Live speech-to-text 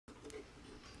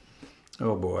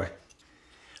Oh boy.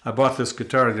 I bought this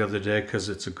guitar the other day because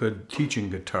it's a good teaching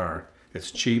guitar.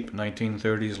 It's cheap,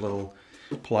 1930s little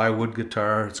plywood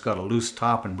guitar. It's got a loose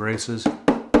top and braces,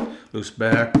 loose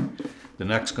back. The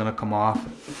neck's going to come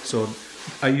off. So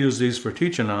I use these for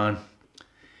teaching on.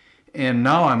 And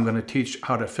now I'm going to teach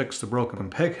how to fix the broken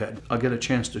peghead. I'll get a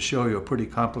chance to show you a pretty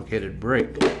complicated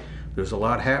break. There's a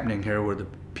lot happening here where the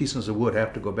pieces of wood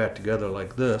have to go back together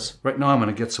like this. Right now I'm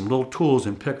going to get some little tools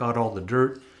and pick out all the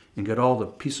dirt and get all the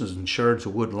pieces and shards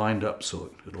of wood lined up so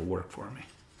it'll work for me.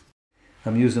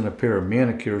 I'm using a pair of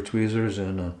manicure tweezers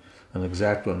and an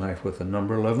X-Acto knife with a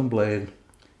number 11 blade,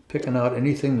 picking out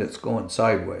anything that's going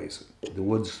sideways. The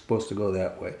wood's supposed to go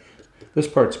that way. This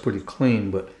part's pretty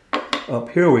clean, but up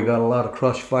here we got a lot of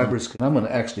crushed fibers. I'm going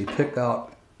to actually pick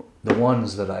out the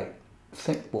ones that I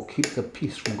think will keep the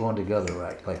piece from going together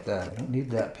right, like that. I don't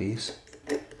need that piece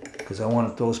because I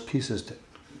want those pieces to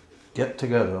get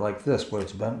together like this, where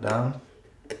it's bent down.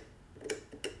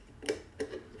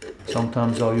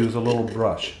 Sometimes I'll use a little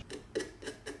brush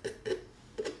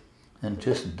and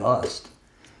just dust.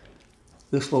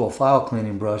 This little file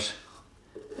cleaning brush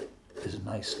is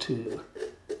nice too.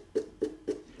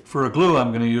 For a glue,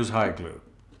 I'm going to use high glue.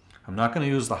 I'm not going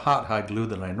to use the hot high glue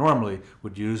that I normally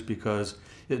would use because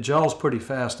it gels pretty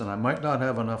fast and I might not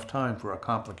have enough time for a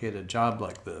complicated job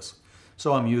like this.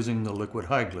 So I'm using the liquid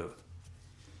high glue.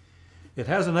 It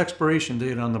has an expiration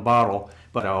date on the bottle,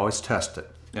 but I always test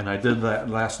it. And I did that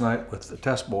last night with the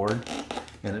test board,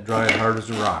 and it dried hard as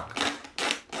a rock.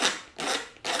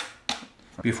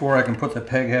 Before I can put the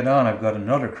peg head on, I've got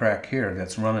another crack here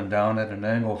that's running down at an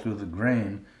angle through the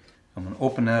grain. I'm going to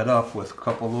open that up with a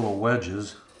couple little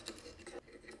wedges.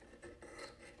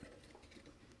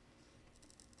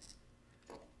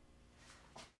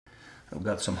 I've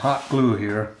got some hot glue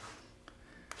here.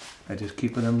 I just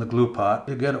keep it in the glue pot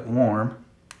to get it warm.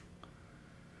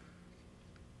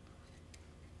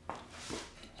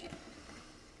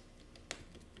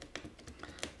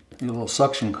 Need a little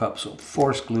suction cup so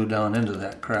force glue down into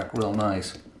that crack real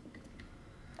nice.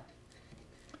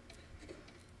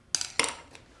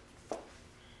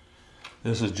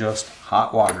 This is just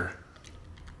hot water.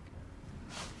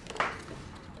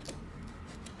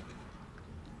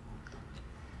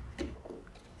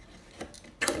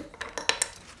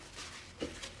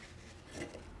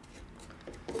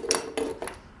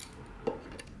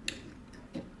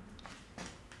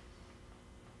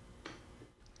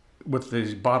 With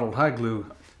these bottled high glue,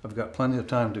 I've got plenty of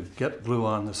time to get glue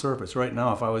on the surface. Right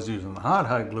now, if I was using the hot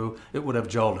high glue, it would have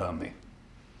gelled on me.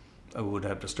 I would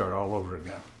have to start all over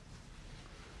again.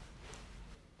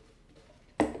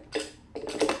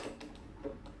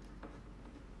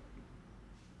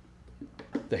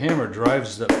 The hammer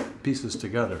drives the pieces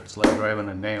together. It's like driving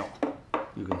a nail.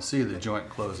 You can see the joint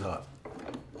close up.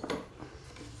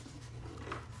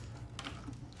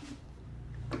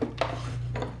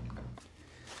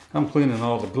 I'm cleaning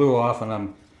all the glue off and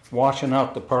I'm washing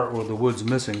out the part where the wood's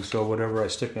missing so whatever I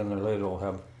stick in there later will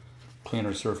have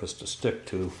cleaner surface to stick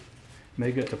to.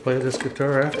 May get to play this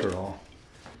guitar after all.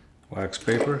 Wax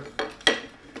paper,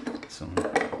 some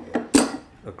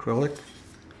acrylic,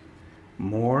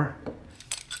 more.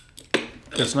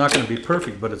 It's not going to be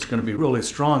perfect, but it's going to be really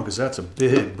strong because that's a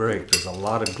big break. There's a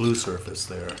lot of glue surface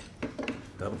there.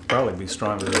 That'll probably be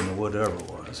stronger than the wood ever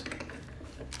was.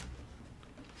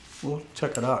 We'll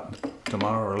check it out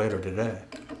tomorrow or later today.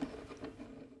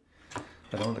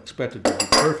 I don't expect it to be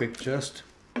perfect, just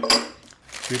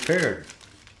prepared.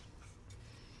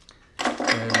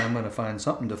 And I'm going to find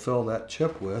something to fill that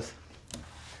chip with.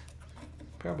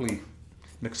 Probably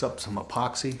mix up some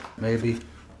epoxy, maybe.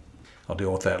 I'll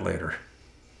deal with that later.